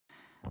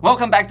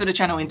Welcome back to the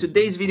channel. In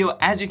today's video,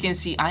 as you can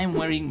see, I am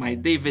wearing my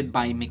David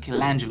by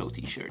Michelangelo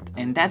t-shirt.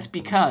 And that's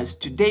because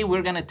today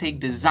we're gonna take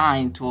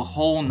design to a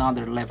whole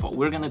nother level.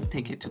 We're gonna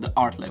take it to the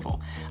art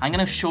level. I'm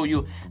gonna show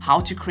you how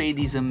to create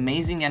these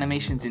amazing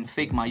animations in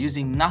Figma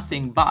using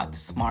nothing but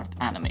Smart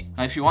Animate.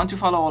 Now, if you want to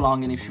follow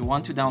along and if you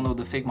want to download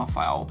the Figma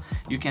file,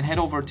 you can head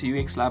over to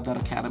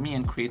uxlab.academy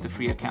and create a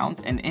free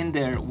account. And in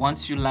there,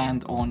 once you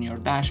land on your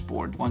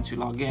dashboard, once you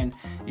log in,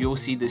 you'll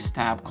see this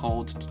tab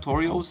called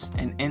Tutorials.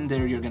 And in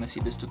there, you're gonna see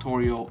this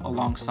tutorial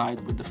alongside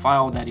with the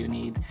file that you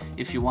need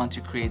if you want to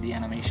create the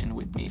animation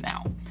with me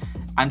now.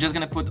 I'm just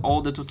gonna put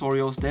all the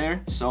tutorials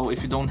there, so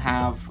if you don't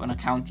have an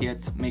account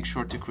yet, make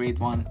sure to create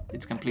one.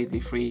 It's completely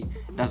free,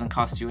 it doesn't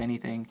cost you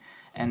anything,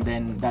 and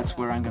then that's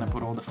where I'm gonna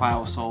put all the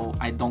files so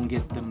I don't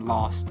get them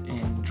lost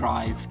in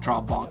Drive,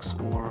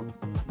 Dropbox, or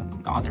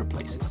other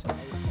places.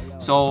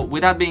 So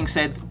with that being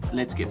said,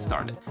 let's get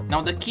started.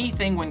 Now, the key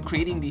thing when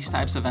creating these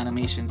types of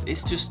animations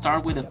is to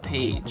start with a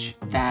page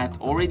that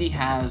already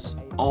has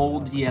all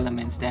the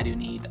elements that you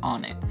need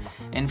on it.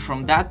 And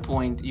from that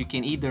point, you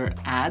can either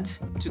add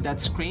to that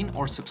screen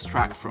or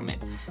subtract from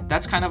it.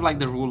 That's kind of like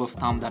the rule of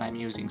thumb that I'm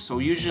using. So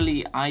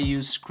usually I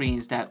use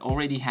screens that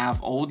already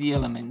have all the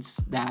elements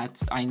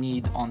that I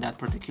need on that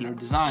particular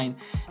design.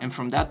 And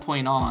from that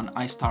point on,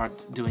 I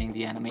start doing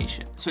the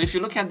animation. So if you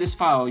look at this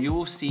file, you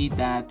will see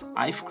that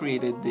I've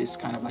created this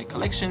kind of like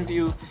collection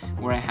view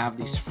where I have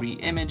these free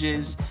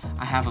images.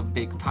 I have a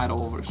big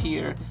title over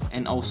here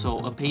and also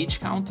a page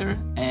counter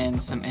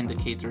and some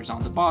indicators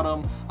on the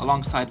bottom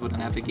alongside with a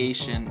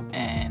navigation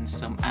and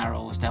some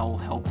arrows that will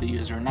help the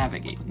user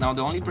navigate. Now,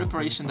 the only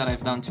preparation that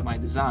I've done to my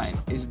design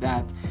is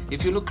that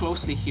if you look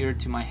closely here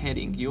to my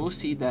heading, you'll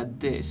see that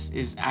this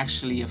is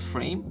actually a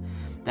frame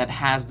that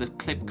has the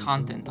clip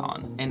content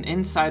on, and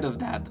inside of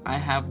that I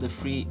have the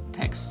free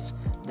texts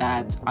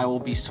that I will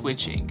be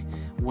switching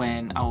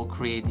when I will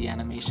create the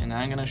animation. And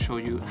I'm gonna show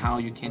you how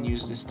you can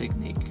use this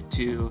technique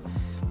to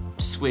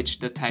switch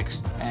the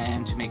text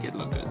and to make it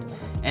look good.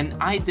 And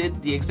I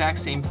did the exact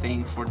same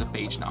thing for the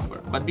page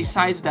number. But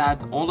besides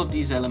that, all of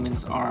these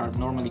elements are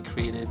normally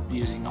created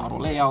using auto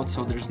layout,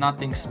 so there's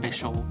nothing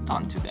special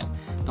done to them.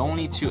 The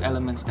only two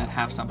elements that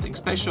have something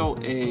special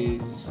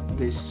is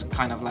this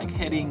kind of like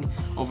heading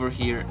over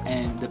here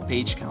and the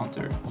page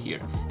counter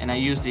here. And I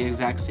use the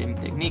exact same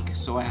technique.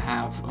 So I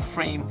have a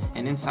frame,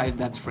 and inside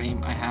that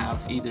frame I have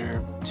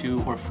either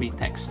 2 or 3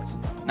 texts.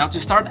 Now, to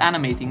start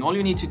animating, all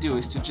you need to do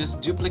is to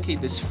just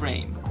duplicate this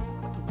frame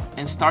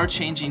and start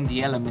changing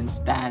the elements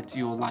that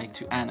you would like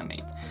to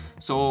animate.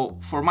 So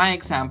for my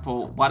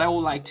example, what I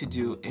would like to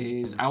do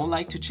is I would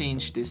like to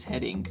change this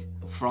heading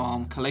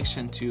from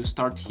collection to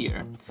start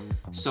here.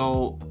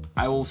 So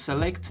I will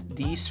select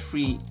these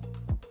 3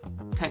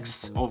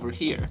 texts over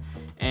here,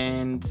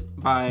 and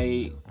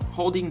by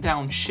holding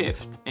down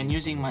Shift and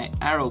using my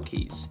arrow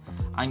keys,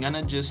 I'm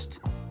gonna just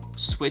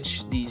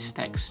switch these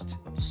texts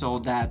so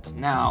that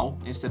now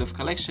instead of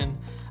collection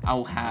I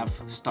will have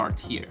start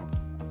here.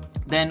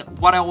 Then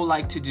what I would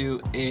like to do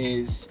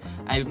is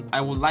I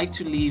would like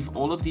to leave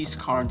all of these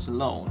cards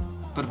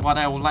alone, but what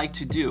I would like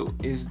to do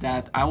is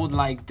that I would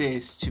like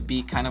this to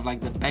be kind of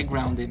like the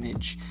background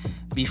image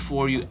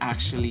before you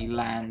actually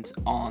land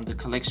on the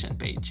collection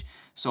page.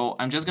 So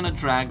I'm just gonna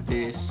drag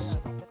this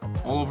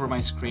all over my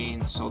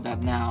screen so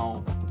that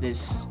now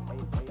this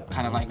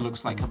kind of like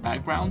looks like a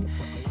background.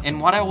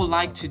 And what I would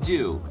like to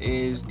do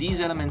is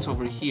these elements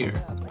over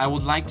here, I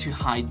would like to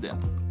hide them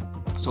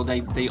so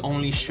they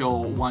only show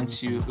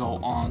once you go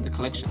on the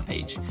collection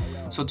page.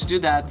 So to do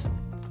that,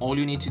 all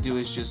you need to do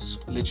is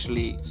just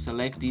literally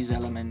select these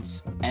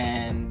elements,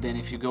 and then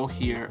if you go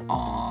here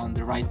on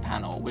the right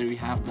panel where you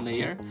have the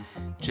layer,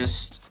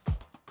 just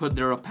put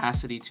their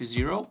opacity to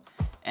 0,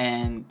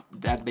 and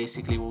that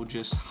basically will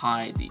just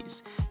hide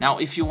these. Now,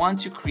 if you want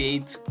to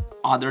create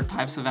other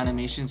types of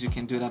animations, you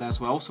can do that as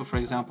well. So for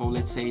example,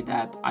 let's say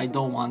that I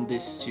don't want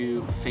this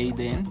to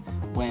fade in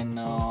when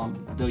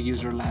the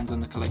user lands on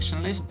the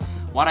collection list.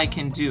 What I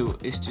can do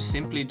is to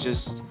simply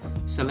just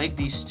select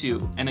these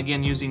 2, and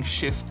again using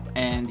Shift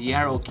and the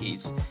arrow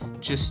keys,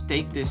 just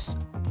take this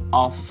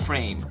off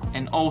frame.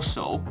 And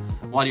also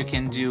what you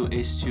can do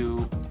is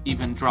to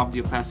even drop the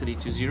opacity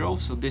to 0,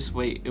 so this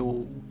way it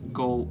will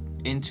go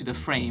into the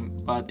frame,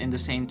 but in the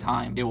same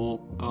time it will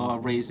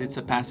raise its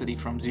opacity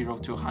from 0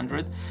 to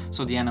 100,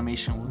 so the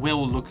animation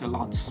will look a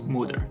lot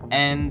smoother.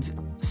 And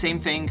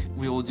same thing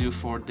we will do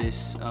for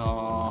this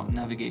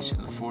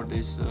navigation, for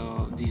this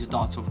these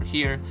dots over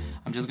here.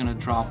 I'm just gonna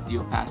drop the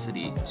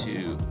opacity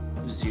to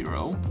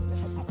 0,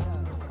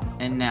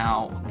 and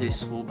now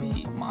this will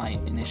be my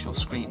initial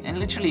screen. And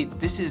literally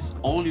this is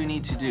all you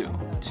need to do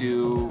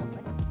to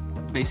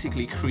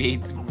basically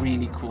create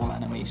really cool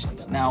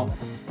animations. Now,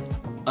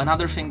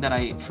 another thing that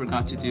I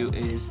forgot to do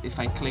is if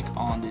I click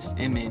on this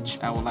image,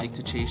 I would like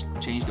to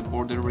change the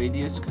border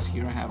radius, because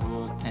here I have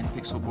a 10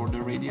 pixel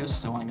border radius.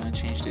 So I'm going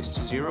to change this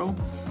to 0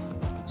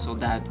 so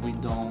that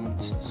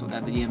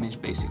the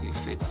image basically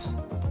fits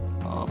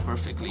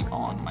perfectly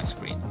on my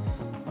screen.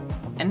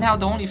 And now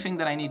the only thing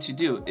that I need to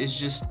do is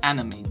just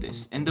animate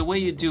this. And the way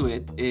you do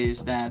it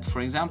is that,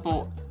 for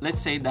example, let's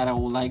say that I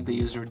would like the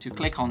user to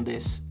click on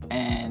this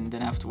and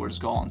then afterwards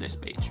go on this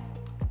page.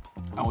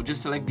 I will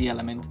just select the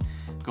element,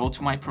 go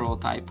to my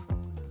prototype,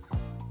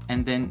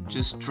 and then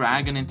just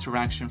drag an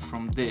interaction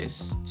from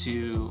this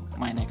to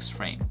my next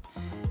frame.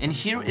 And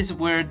here is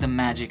where the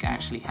magic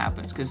actually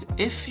happens, because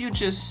if you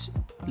just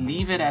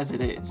leave it as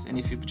it is, and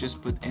if you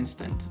just put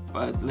instant,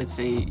 but let's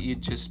say you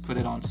just put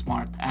it on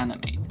smart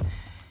animate,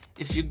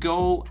 if you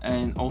go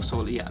and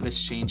also, yeah,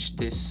 let's change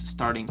this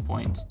starting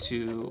point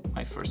to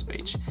my first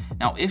page.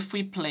 Now, if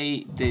we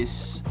play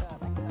this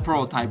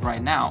prototype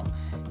right now,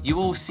 you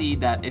will see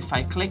that if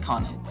I click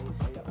on it,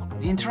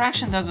 the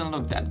interaction doesn't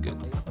look that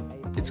good.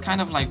 It's kind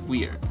of like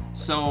weird.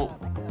 So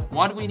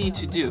what we need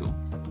to do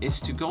is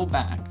to go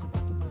back,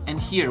 and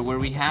here where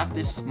we have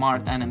this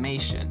smart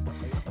animation,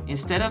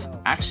 instead of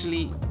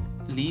actually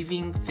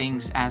leaving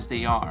things as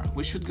they are,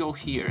 we should go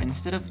here.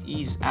 Instead of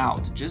ease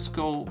out, just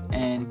go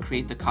and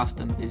create the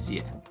custom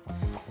Bezier.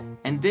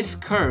 And this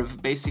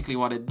curve, basically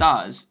what it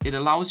does, it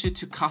allows you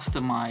to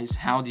customize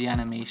how the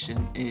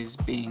animation is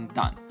being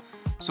done.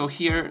 So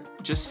here,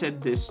 just set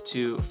this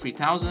to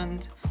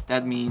 3000.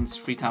 That means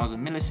 3000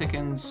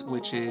 milliseconds,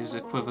 which is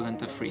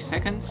equivalent of 3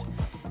 seconds.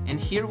 And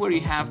here where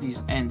you have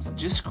these ends,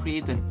 just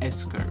create an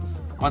S-curve.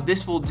 What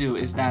this will do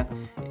is that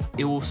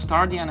it will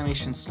start the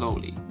animation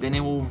slowly, then it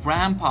will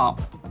ramp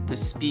up the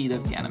speed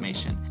of the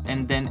animation,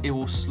 and then it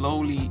will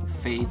slowly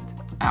fade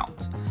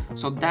out.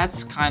 So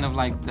that's kind of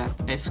like that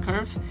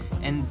S-curve.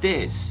 And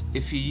this,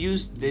 if you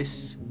use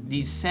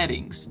these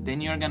settings, then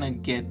you're gonna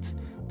get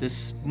the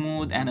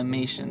smooth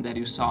animation that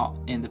you saw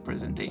in the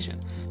presentation.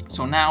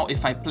 So now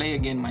if I play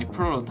again my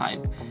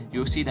prototype,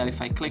 you'll see that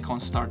if I click on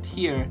start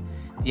here,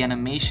 the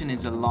animation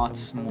is a lot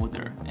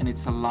smoother and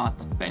it's a lot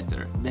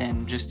better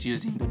than just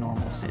using the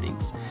normal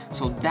settings.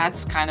 So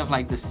that's kind of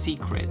like the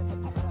secret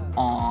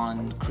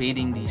on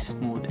creating these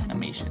smooth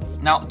animations.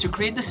 Now, to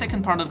create the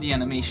second part of the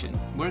animation,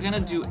 we're gonna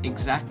do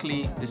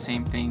exactly the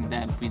same thing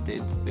that we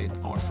did with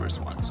our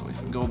first one. So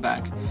if we go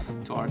back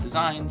to our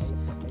designs,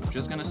 we're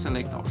just gonna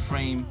select our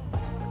frame,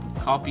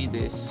 copy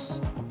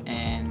this,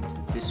 and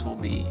this will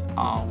be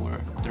our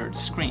third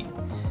screen.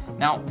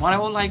 Now, what I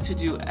would like to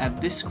do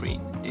at this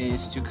screen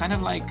is to kind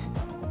of like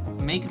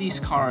make these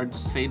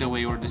cards fade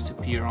away or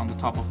disappear on the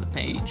top of the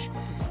page.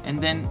 And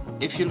then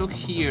if you look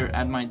here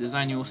at my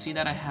design, you will see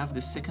that I have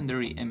this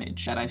secondary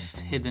image that I've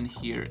hidden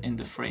here in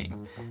the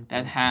frame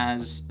that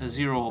has a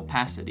 0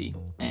 opacity,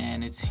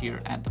 and it's here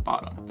at the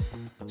bottom.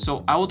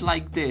 So I would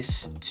like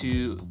this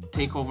to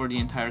take over the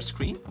entire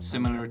screen,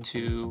 similar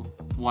to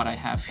what I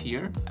have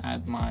here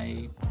at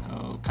my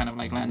kind of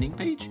like landing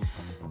page.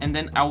 And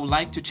then I would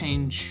like to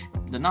change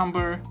the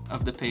number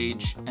of the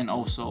page and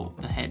also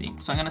the heading.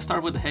 So I'm gonna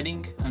start with the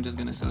heading. I'm just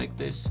gonna select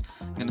this.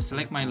 I'm gonna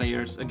select my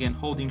layers, again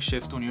holding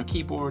shift on your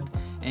keyboard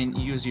and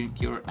using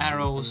your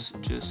arrows,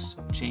 just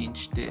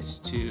change this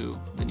to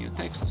the new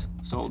text,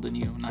 so the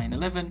new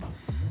 911.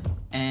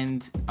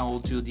 And I will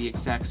do the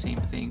exact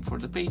same thing for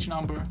the page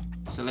number.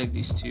 Select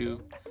these two,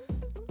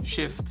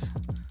 shift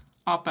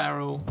up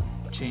arrow,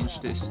 change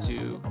this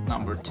to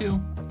number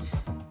 2.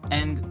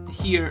 And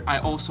here I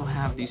also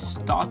have these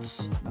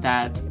dots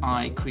that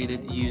I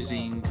created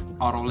using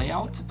auto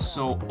layout.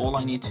 So all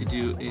I need to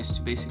do is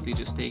to basically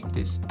just take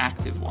this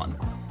active one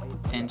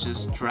and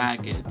just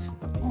drag it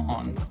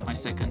on my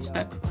second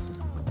step.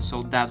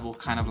 So that will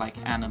kind of like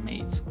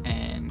animate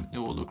and it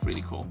will look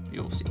really cool,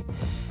 you'll see.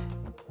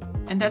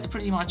 And that's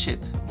pretty much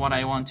it, what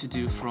I want to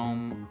do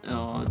from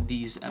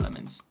these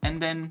elements.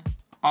 And then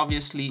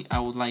obviously I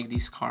would like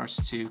these cards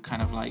to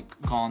kind of like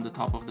go on the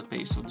top of the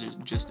page, so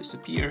just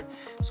disappear.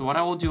 So what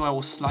I will do, I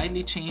will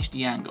slightly change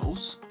the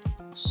angles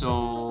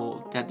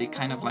so that they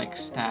kind of like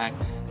stack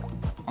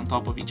on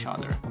top of each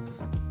other.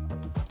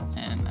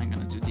 And I'm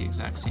gonna do the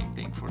exact same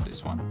thing for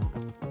this one.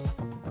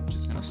 I'm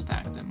just gonna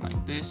stack them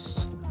like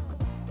this.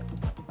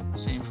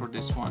 Same for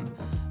this one.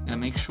 I'm gonna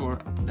make sure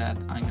that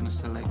I'm gonna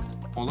select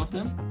all of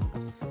them,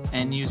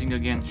 and using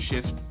again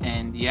shift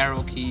and the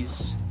arrow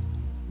keys,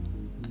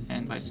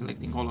 and by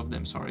selecting all of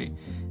them, sorry,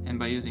 and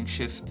by using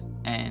shift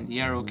and the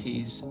arrow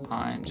keys,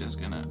 I'm just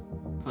gonna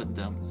put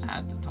them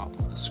at the top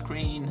of the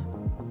screen.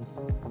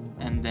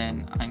 And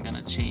then I'm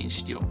gonna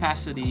change the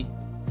opacity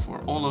for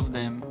all of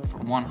them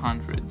from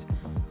 100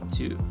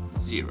 to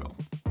 0.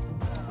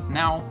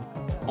 Now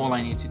all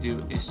I need to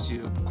do is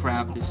to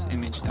grab this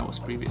image that was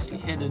previously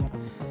hidden,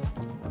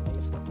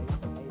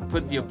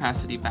 put the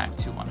opacity back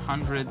to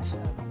 100,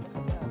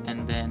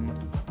 and then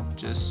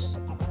just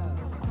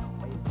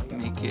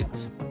make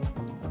it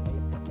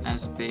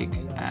as big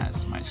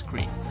as my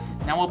screen.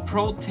 Now a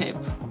pro tip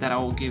that I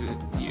will give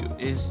you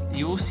is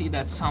you will see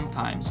that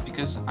sometimes,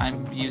 because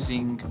I'm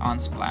using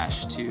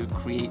Unsplash to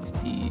create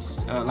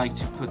these, like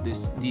to put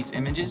these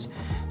images,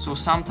 so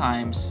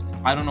sometimes,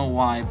 I don't know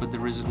why, but the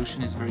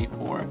resolution is very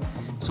poor.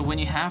 So when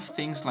you have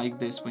things like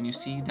this, when you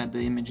see that the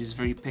image is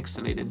very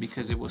pixelated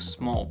because it was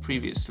small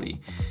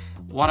previously,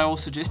 what I will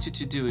suggest you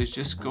to do is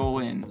just go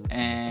in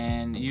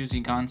and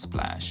using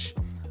Unsplash,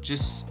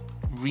 just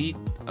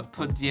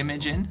put the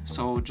image in.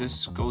 So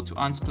just go to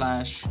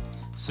Unsplash,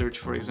 search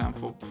for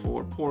example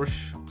for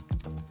Porsche.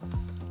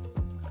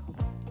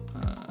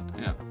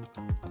 Yeah,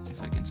 if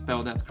I can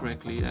spell that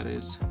correctly, that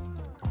is.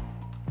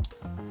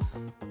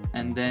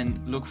 And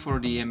then look for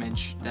the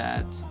image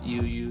that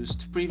you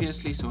used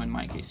previously. So in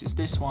my case it's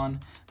this one.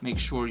 Make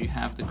sure you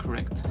have the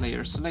correct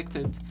layer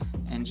selected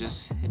and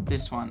just hit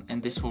this one,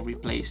 and this will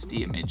replace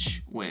the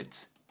image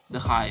with the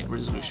high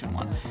resolution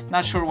one.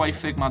 Not sure why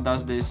Figma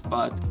does this,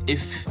 but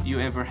if you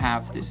ever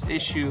have this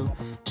issue,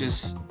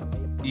 just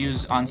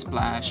use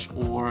Unsplash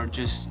or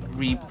just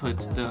re-put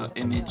the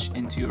image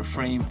into your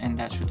frame, and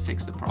that should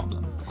fix the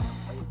problem.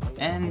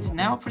 And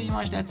now pretty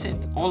much that's it.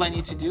 All I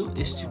need to do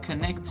is to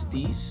connect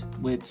these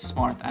with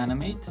Smart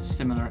Animate,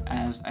 similar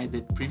as I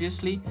did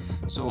previously.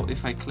 So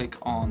if I click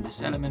on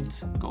this element,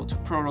 go to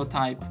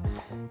prototype,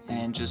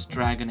 and just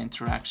drag an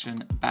interaction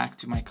back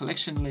to my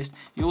collection list,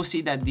 you'll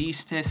see that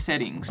these test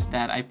settings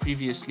that I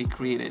previously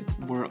created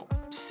were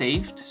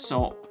saved.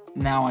 So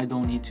now I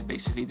don't need to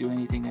basically do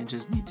anything. I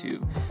just need to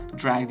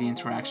drag the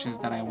interactions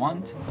that I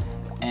want,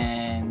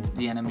 and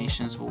the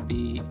animations will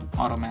be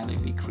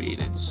automatically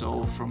created.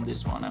 So from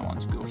this one I want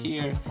to go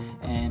here,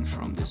 and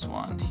from this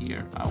one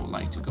here I would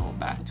like to go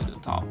back to the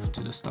top,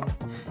 to the start.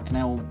 And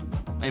I will,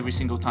 every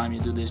single time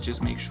you do this,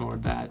 just make sure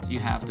that you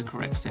have the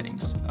correct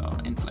settings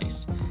in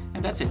place.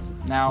 And that's it.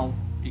 Now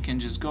you can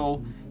just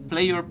go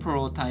play your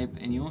prototype,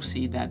 and you'll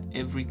see that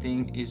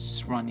everything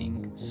is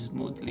running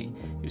smoothly.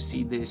 You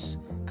see this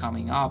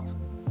coming up,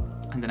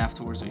 and then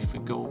afterwards, if we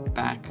go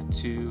back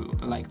to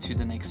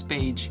the next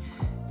page,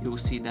 you'll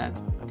see that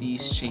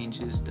these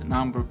changes, the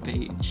number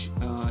page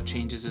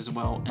changes as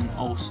well, and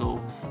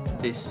also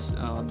this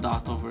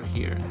dot over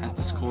here has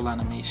this cool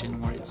animation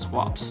where it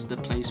swaps the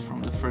place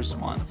from the first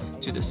one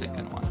to the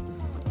second one.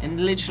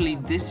 And literally,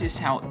 this is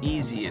how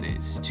easy it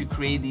is to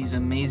create these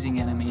amazing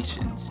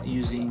animations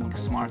using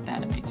Smart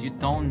Animate. You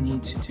don't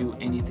need to do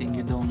anything.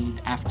 You don't need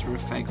After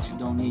Effects. You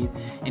don't need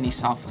any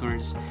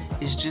softwares.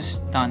 It's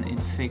just done in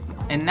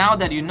Figma. And now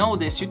that you know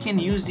this, you can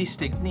use these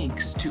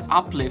techniques to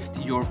uplift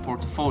your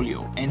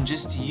portfolio and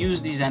just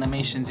use these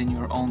animations in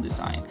your own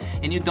design.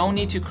 And you don't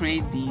need to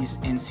create these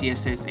in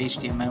CSS,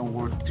 HTML,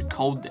 or to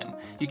code them.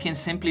 You can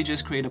simply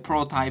just create a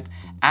prototype,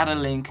 add a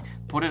link,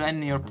 put it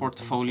in your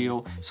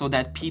portfolio so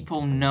that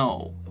people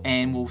know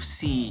and will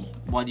see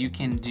what you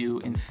can do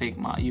in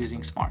Figma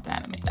using Smart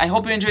Animate. I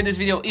hope you enjoyed this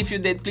video. If you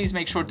did, please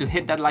make sure to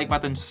hit that like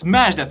button,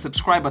 smash that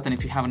subscribe button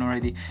if you haven't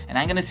already, and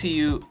I'm gonna see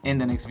you in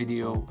the next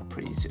video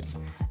pretty soon.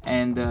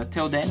 And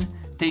till then,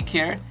 take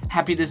care,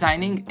 happy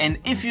designing, and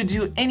if you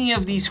do any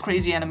of these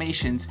crazy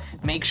animations,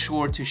 make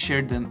sure to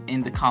share them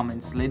in the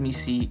comments. Let me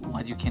see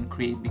what you can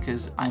create,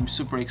 because I'm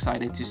super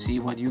excited to see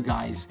what you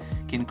guys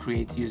can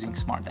create using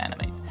Smart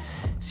Animate.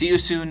 See you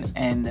soon,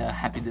 and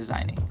happy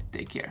designing.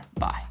 Take care,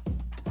 bye.